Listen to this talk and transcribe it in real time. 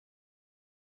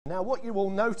Now what you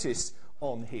will notice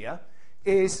on here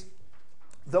is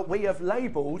that we have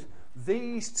labelled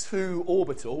these two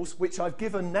orbitals, which I've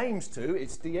given names to.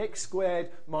 It's dx squared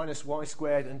minus y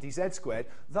squared and dz squared.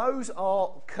 Those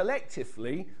are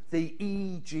collectively the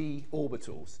EG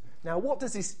orbitals. Now what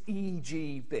does this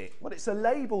EG bit? Well, it's a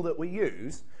label that we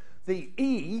use. The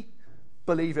E,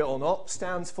 believe it or not,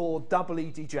 stands for doubly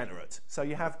degenerate. So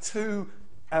you have two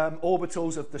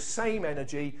orbitals of the same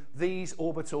energy. These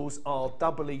orbitals are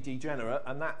doubly degenerate,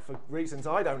 and that, for reasons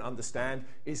I don't understand,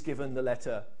 is given the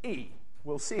letter E.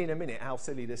 We'll see in a minute how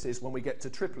silly this is when we get to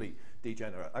triply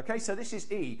degenerate. Okay, so this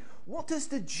is E. What does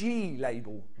the G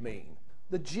label mean?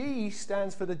 The G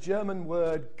stands for the German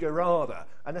word gerade,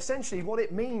 and essentially what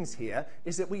it means here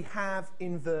is that we have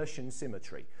inversion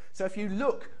symmetry. So if you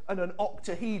look at an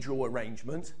octahedral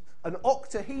arrangement of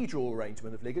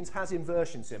ligands has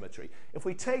inversion symmetry. If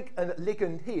we take a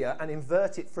ligand here and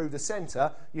invert it through the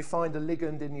centre, you find a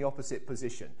ligand in the opposite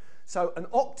position. So an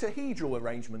octahedral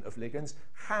arrangement of ligands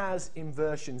has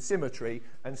inversion symmetry,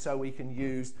 and so we can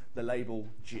use the label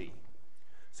G.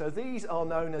 So these are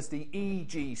known as the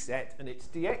EG set, and it's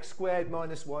dx squared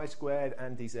minus y squared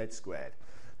and dz squared.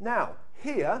 Now,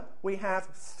 here we have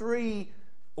three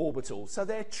orbitals, so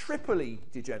they're triply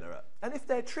degenerate. And if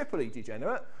they're triply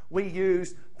degenerate, we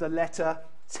use the letter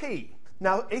T.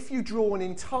 Now, if you draw an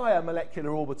entire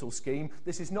molecular orbital scheme,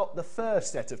 this is not the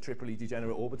first set of triply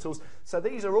degenerate orbitals, so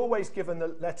these are always given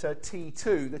the letter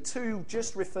T2. The 2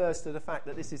 just refers to the fact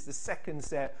that this is the second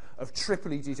set of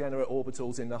triply degenerate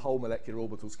orbitals in the whole molecular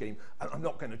orbital scheme, and I'm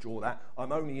not going to draw that.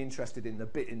 I'm only interested in the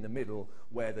bit in the middle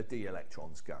where the d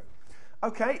electrons go.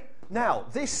 Okay, now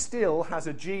this still has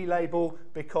a G label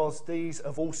because these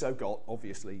have also got,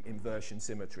 obviously, inversion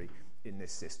symmetry in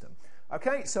this system.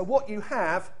 Okay, so what you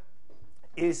have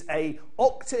is a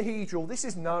octahedral. This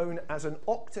is known as an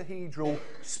octahedral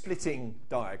splitting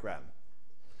diagram.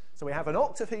 So we have an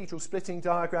octahedral splitting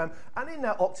diagram, and in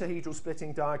that octahedral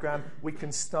splitting diagram we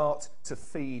can start to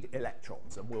feed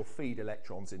electrons, and we'll feed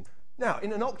electrons in. Now,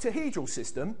 in an octahedral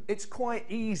system, it's quite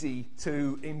easy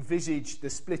to envisage the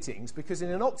splittings, because in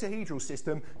an octahedral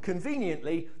system,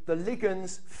 conveniently, the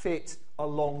ligands fit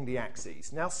along the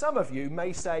axes. Now, some of you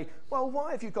may say, well,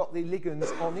 why have you got the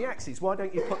ligands on the axes? Why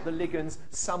don't you put the ligands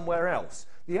somewhere else?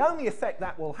 The only effect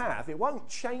that will have, it won't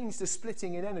change the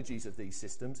splitting in energies of these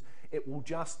systems, it will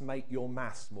just make your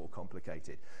maths more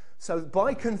complicated. So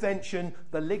by convention,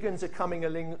 the ligands are coming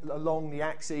along the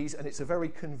axes, and it's a very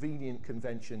convenient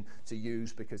convention to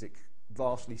use because it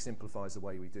vastly simplifies the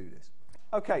way we do this.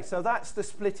 Okay, so that's the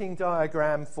splitting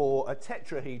diagram for a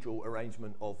tetrahedral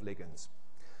arrangement of ligands.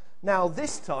 Now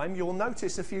this time you'll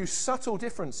notice a few subtle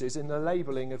differences in the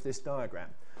labelling of this diagram.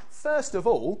 First of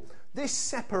all, this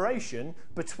separation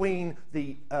between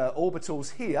the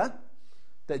orbitals here,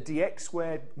 the dx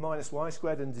squared minus y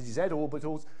squared and the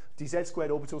dz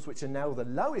squared orbitals, which are now the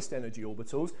lowest energy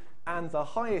orbitals, and the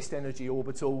highest energy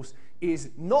orbitals,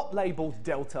 is not labelled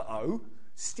delta O.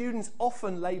 Students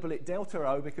often label it delta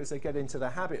O because they get into the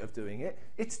habit of doing it.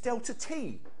 It's delta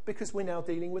T because we're now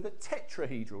dealing with a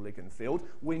tetrahedral ligand field.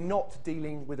 We're not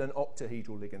dealing with an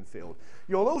octahedral ligand field.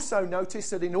 You'll also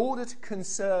notice that in order to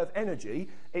conserve energy,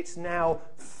 it's now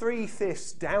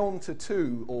 3/5 down to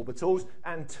 2 orbitals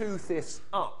and 2/5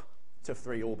 up to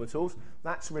 3 orbitals.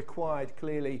 That's required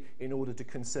clearly in order to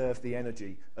conserve the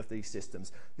energy of these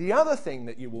systems. The other thing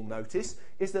that you will notice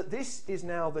is that this is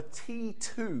now the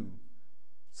T2.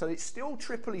 So it's still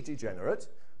triply degenerate,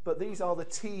 but these are the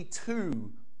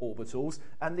T2 orbitals,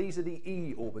 and these are the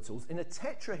E orbitals. In a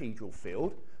tetrahedral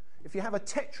field, if you have a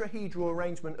tetrahedral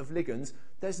arrangement of ligands,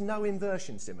 there's no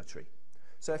inversion symmetry.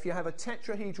 So if you have a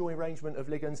tetrahedral arrangement of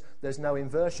ligands, there's no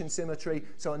inversion symmetry.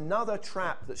 So another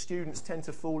trap that students tend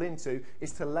to fall into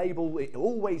is to label it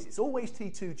always, it's always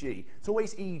T2G, it's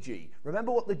always EG.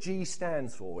 Remember what the G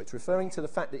stands for. It's referring to the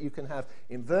fact that you can have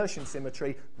inversion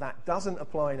symmetry. That doesn't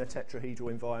apply in a tetrahedral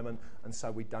environment, and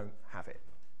so we don't have it.